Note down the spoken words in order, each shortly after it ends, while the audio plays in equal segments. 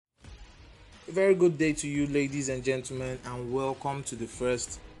A very good day to you, ladies and gentlemen, and welcome to the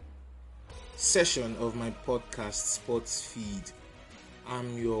first session of my podcast Sports Feed.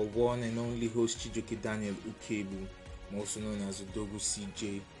 I'm your one and only host, Chijoke Daniel Ukebu, also known as Odogu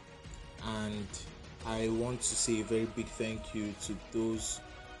CJ, and I want to say a very big thank you to those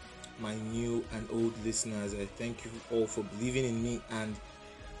my new and old listeners. I thank you all for believing in me and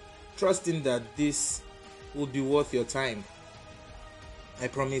trusting that this will be worth your time. I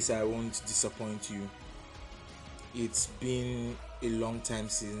promise I won't disappoint you. It's been a long time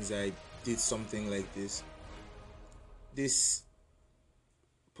since I did something like this. This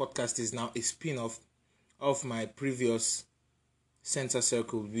podcast is now a spin-off of my previous Center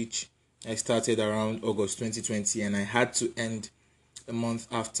Circle, which I started around August 2020, and I had to end a month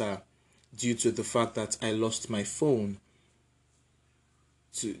after due to the fact that I lost my phone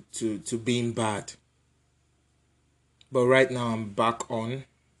to being bad. But right now I'm back on,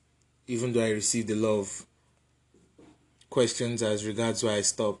 even though I received a lot of questions as regards why I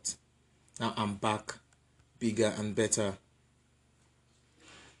stopped. Now I'm back, bigger and better.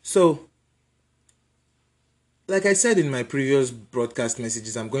 So, like I said in my previous broadcast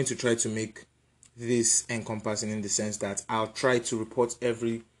messages, I'm going to try to make this encompassing in the sense that I'll try to report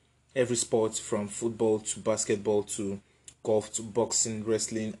every sport from football to basketball to golf to boxing,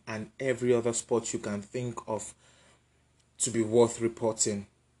 wrestling, and every other sport you can think of to be worth reporting.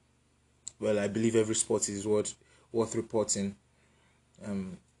 Well, I believe every sport is worth reporting.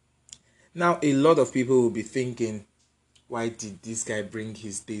 Now, a lot of people will be thinking, why did this guy bring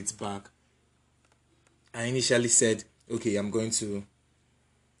his dates back? I initially said, okay, I'm going to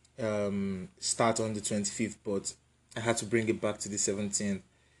start on the 25th, but I had to bring it back to the 17th,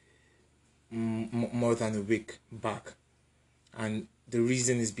 more than a week back. And the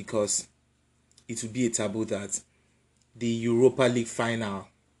reason is because it would be a taboo that the Europa League final,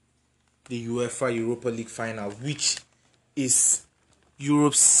 the UEFA Europa League final, which is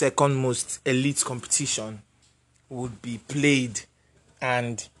Europe's second most elite competition, would be played,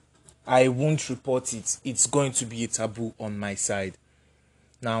 and I won't report it. It's going to be a taboo on my side.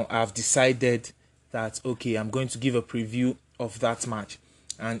 Now, I've decided that, okay, I'm going to give a preview of that match,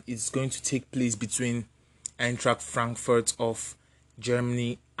 and it's going to take place between Eintracht Frankfurt of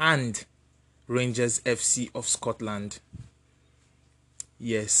Germany and Rangers FC of Scotland.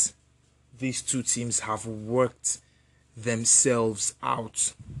 Yes, these two teams have worked themselves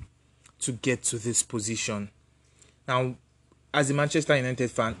out to get to this position. Now, as a Manchester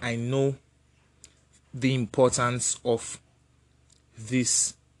United fan, I know the importance of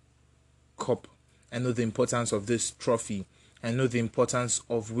this cup. I know the importance of this trophy. I know the importance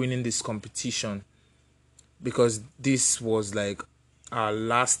of winning this competition, because this was like our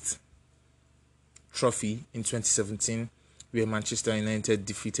last trophy in 2017, where Manchester United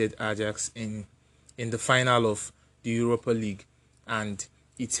defeated Ajax in the final of the Europa League, and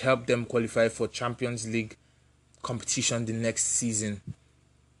it helped them qualify for Champions League competition the next season.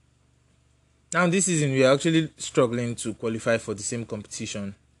 Now, this season we are actually struggling to qualify for the same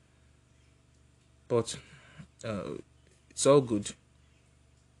competition, but it's all good.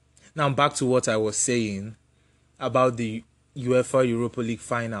 Now, back to what I was saying about the UEFA Europa League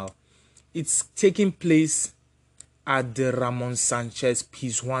final. It's taking place at the Ramon Sanchez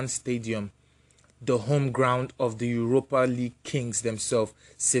Pizjuan Stadium, the home ground of the Europa League kings themselves,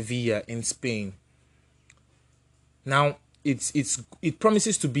 Sevilla in Spain. Now, it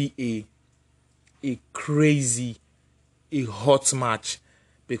promises to be a crazy, a hot match,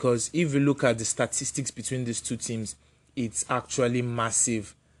 because if you look at the statistics between these two teams, it's actually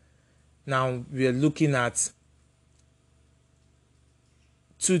massive. Now, we're looking at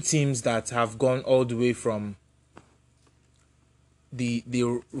two teams that have gone all the way from the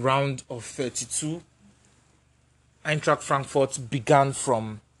round of 32. Eintracht Frankfurt began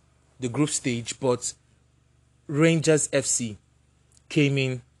from the group stage, but Rangers FC came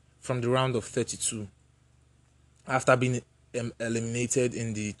in from the round of 32 after being eliminated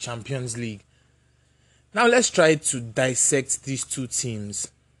in the Champions League. Now let's try to dissect these two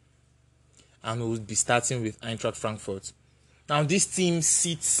teams, and we'll be starting with Eintracht Frankfurt. Now, this team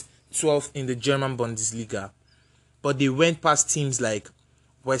sits 12th in the German Bundesliga, but they went past teams like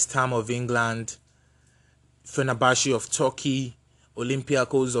West Ham of England, Fenerbahce of Turkey,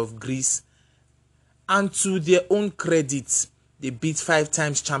 Olympiacos of Greece, and to their own credit, they beat 5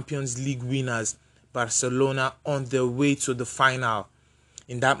 times Champions League winners Barcelona on their way to the final.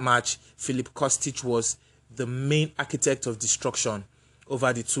 In that match, Filip Kostic was the main architect of destruction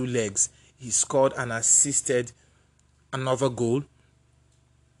over the two legs. He scored and assisted another goal.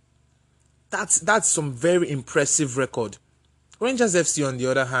 That's some very impressive record. Rangers FC, on the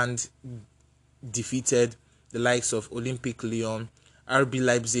other hand, defeated the likes of Olympic Lyon, RB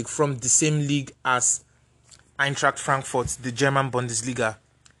Leipzig from the same league as Eintracht Frankfurt, the German Bundesliga,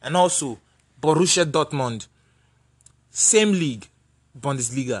 and also Borussia Dortmund, same league,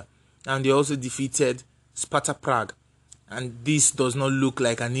 Bundesliga, and they also defeated Sparta Prague. And this does not look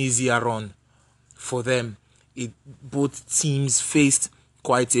like an easier run for them. Both teams faced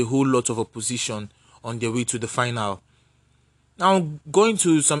quite a whole lot of opposition on their way to the final. Now, going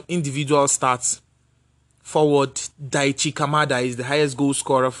to some individual stats. Forward Daichi Kamada is the highest goal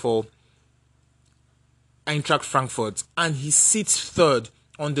scorer for Eintracht Frankfurt, and he sits third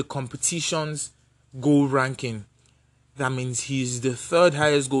on the competition's goal ranking. That means he is the third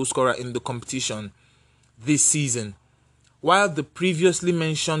highest goal scorer in the competition this season, while the previously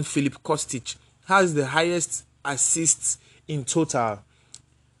mentioned Filip Kostic has the highest assists in total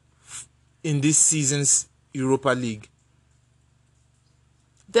in this season's Europa League.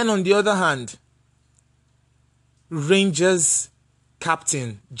 Then on the other hand, Rangers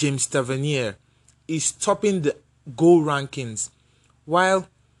captain James Tavernier is topping the goal rankings, while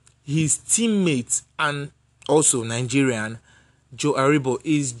his teammate and also Nigerian Joe Aribo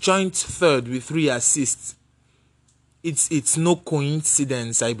is joint third with 3 assists. It's no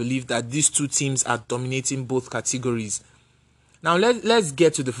coincidence, I believe, that these two teams are dominating both categories. Now let's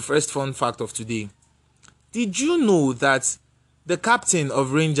get to the first fun fact of today. Did you know that the captain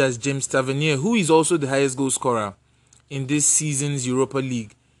of Rangers, James Tavernier, who is also the highest goal scorer in this season's Europa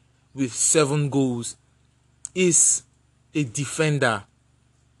League with 7 goals, is a defender?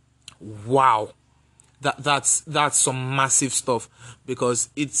 Wow. That's some massive stuff, because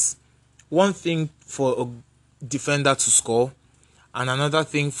it's one thing for a defender to score and another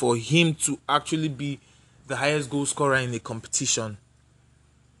thing for him to actually be the highest goal scorer in a competition.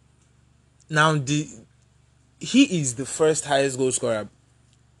 Now, he is the first highest goal scorer.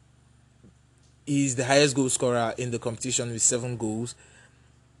 He is the highest goal scorer in the competition with 7 goals.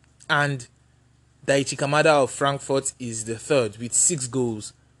 And Daichi Kamada of Frankfurt is the third with 6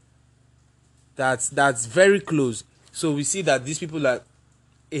 goals. That's very close. So we see that these people are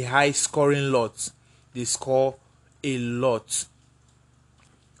a high scoring lot. They score a lot.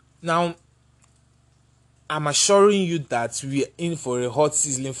 Now, I'm assuring you that we are in for a hot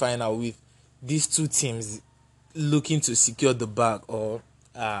sizzling final with these two teams looking to secure the bag, or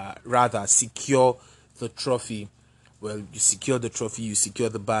rather secure the trophy. Well, you secure the trophy, you secure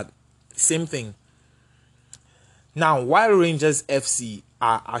the bag. Same thing. Now, while Rangers FC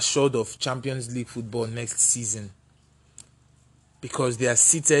are assured of Champions League football next season because they are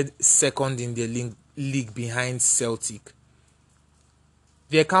seated second in their league behind Celtic,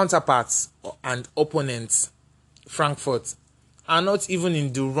 their counterparts and opponents, Frankfurt, are not even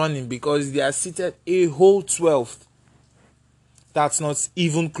in the running because they are seated a whole 12th. That's not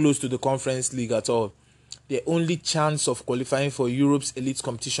even close to the Conference League at all. Their only chance of qualifying for Europe's elite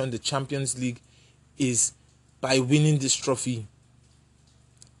competition, the Champions League, is by winning this trophy.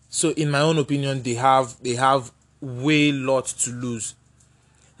 So in my own opinion, they have way lot to lose.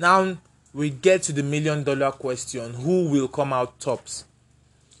 Now we get to the $1 million question. Who will come out tops?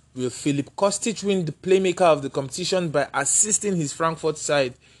 Will Filip Kostic win the playmaker of the competition by assisting his Frankfurt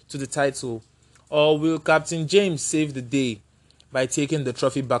side to the title? Or will Captain James save the day by taking the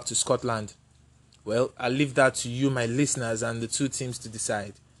trophy back to Scotland? Well, I'll leave that to you, my listeners, and the two teams to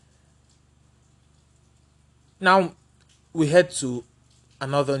decide. Now, we head to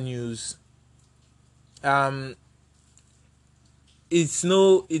another news. It's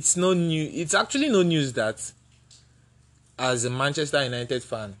actually no news that, as a Manchester United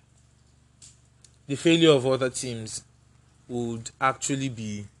fan, the failure of other teams would actually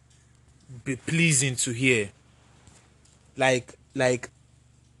be pleasing to hear. Like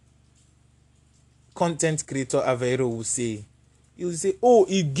content creator Aveiro will say, "Oh,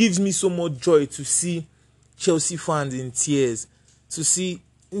 it gives me so much joy to see Chelsea fans in tears. To see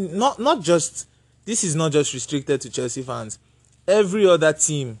not just, this is not just restricted to Chelsea fans. Every other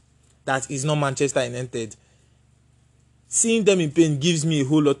team that is not Manchester United, seeing them in pain gives me a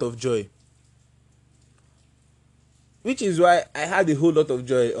whole lot of joy." Which is why I had a whole lot of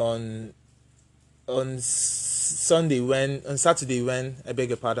joy on Saturday when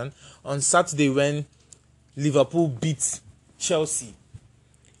Liverpool beat Chelsea.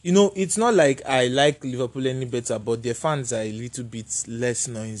 It's not like I like Liverpool any better, but their fans are a little bit less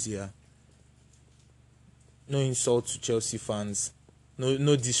noisier. No insult to Chelsea fans,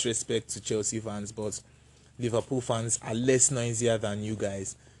 no disrespect to Chelsea fans, but Liverpool fans are less noisier than you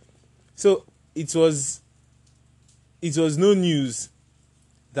guys. So it was no news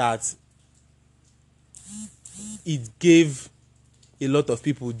that it gave a lot of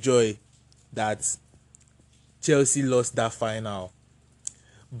people joy that Chelsea lost that final.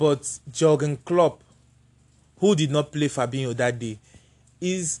 But Jurgen Klopp, who did not play Fabinho that day,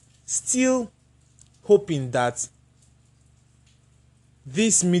 is still hoping that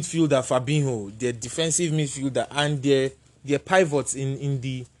this midfielder Fabinho, their defensive midfielder, and their pivots in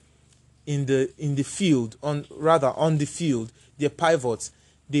the field, on the field, their pivots,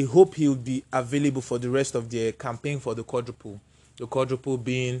 they hope he'll be available for the rest of their campaign for the quadruple. The quadruple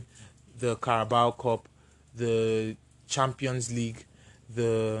being the Carabao Cup, the Champions League,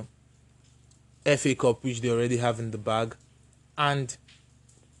 the FA Cup, which they already have in the bag, and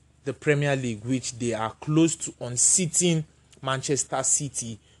the Premier League, which they are close to unseating Manchester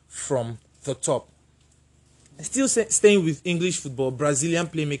City from the top. Still staying with English football, Brazilian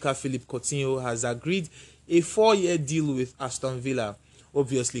playmaker Philippe Coutinho has agreed a 4-year deal with Aston Villa.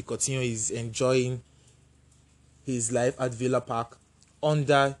 Obviously, Coutinho is enjoying his life at Villa Park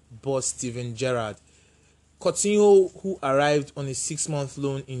under boss Steven Gerrard. Coutinho, who arrived on a 6-month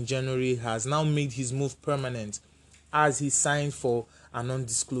loan in January, has now made his move permanent as he signed for an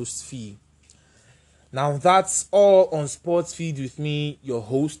undisclosed fee. Now that's all on Sports Feed with me, your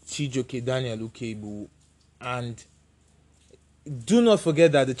host Chijoke Daniel Ukebu. And do not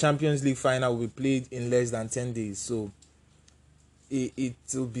forget that the Champions League final will be played in less than 10 days. So it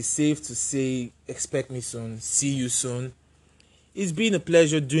will be safe to say, expect me soon. See you soon. It's been a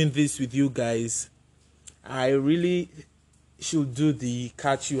pleasure doing this with you guys. I really should do the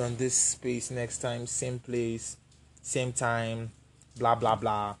catch you on this space next time. Same place, same time, blah, blah,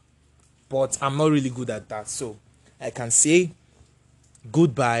 blah. But I'm not really good at that. So I can say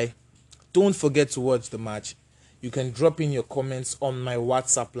goodbye. Don't forget to watch the match. You can drop in your comments on my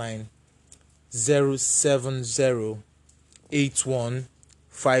WhatsApp line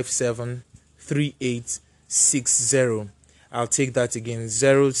 07081573860. I'll take that again,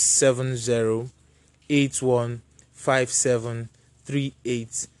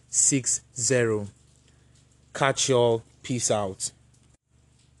 07081573860. Catch y'all. Peace out.